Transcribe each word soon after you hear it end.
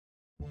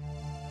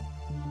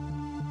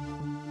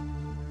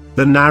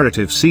The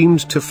narrative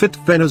seemed to fit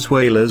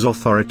Venezuela's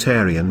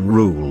authoritarian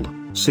rule.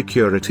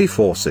 Security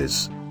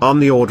forces, on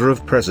the order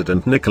of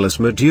President Nicolás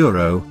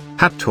Maduro,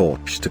 had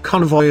torched a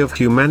convoy of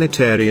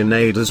humanitarian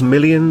aid as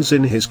millions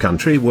in his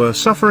country were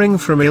suffering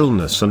from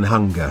illness and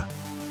hunger.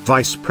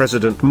 Vice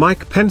President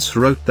Mike Pence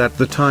wrote that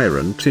the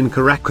tyrant in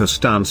Caracas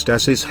danced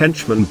as his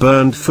henchmen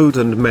burned food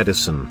and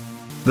medicine.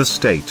 The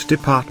State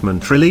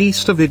Department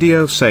released a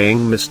video saying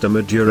Mr.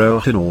 Maduro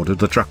had ordered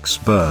the trucks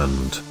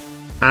burned.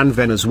 And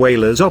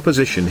Venezuela's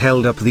opposition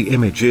held up the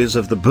images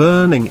of the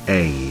burning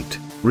aid,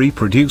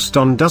 reproduced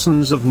on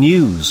dozens of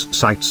news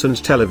sites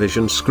and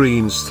television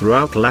screens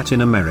throughout Latin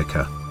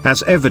America,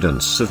 as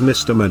evidence of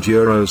Mr.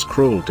 Maduro's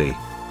cruelty.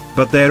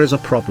 But there is a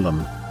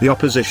problem: the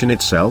opposition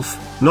itself,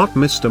 not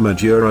Mr.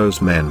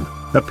 Maduro's men,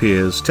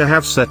 appears to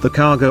have set the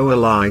cargo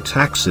alight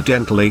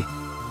accidentally.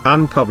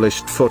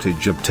 Unpublished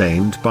footage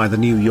obtained by the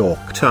New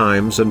York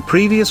Times and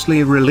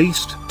previously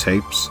released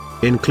tapes,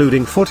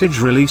 including footage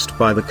released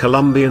by the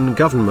Colombian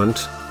government,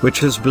 which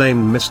has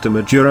blamed Mr.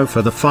 Maduro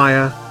for the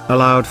fire,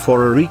 allowed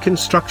for a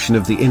reconstruction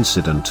of the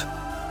incident.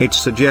 It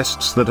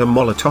suggests that a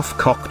Molotov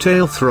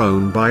cocktail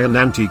thrown by an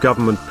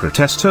anti-government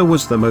protester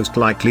was the most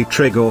likely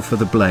trigger for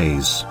the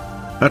blaze.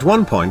 At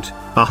one point,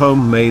 a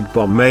homemade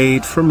bomb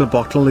made from a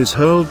bottle is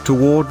hurled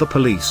toward the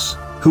police,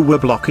 who were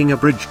blocking a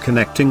bridge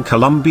connecting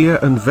Colombia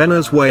and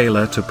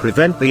Venezuela to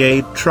prevent the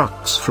aid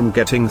trucks from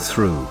getting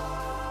through.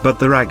 But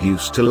the rag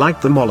used to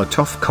light the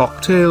Molotov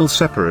cocktail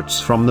separates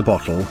from the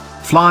bottle,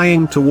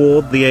 flying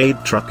toward the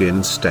aid truck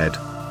instead.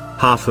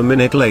 Half a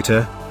minute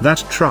later,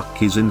 that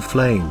truck is in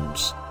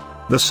flames.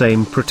 The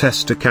same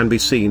protester can be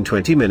seen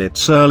 20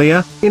 minutes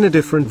earlier, in a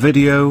different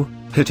video,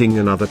 hitting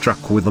another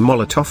truck with a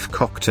Molotov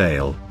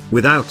cocktail,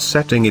 without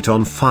setting it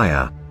on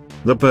fire.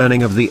 The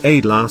burning of the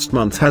aid last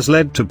month has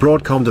led to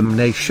broad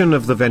condemnation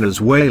of the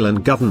Venezuelan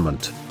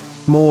government.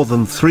 More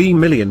than 3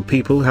 million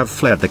people have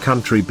fled the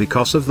country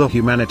because of the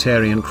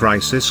humanitarian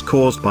crisis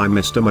caused by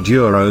Mr.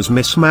 Maduro's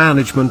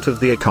mismanagement of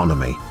the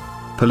economy.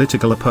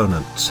 Political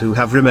opponents who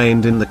have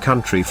remained in the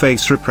country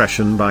face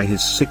repression by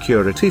his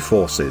security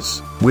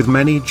forces, with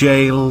many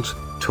jailed,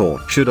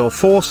 tortured or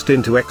forced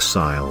into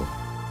exile.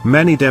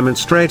 Many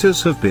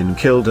demonstrators have been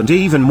killed and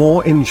even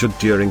more injured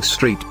during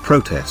street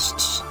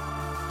protests.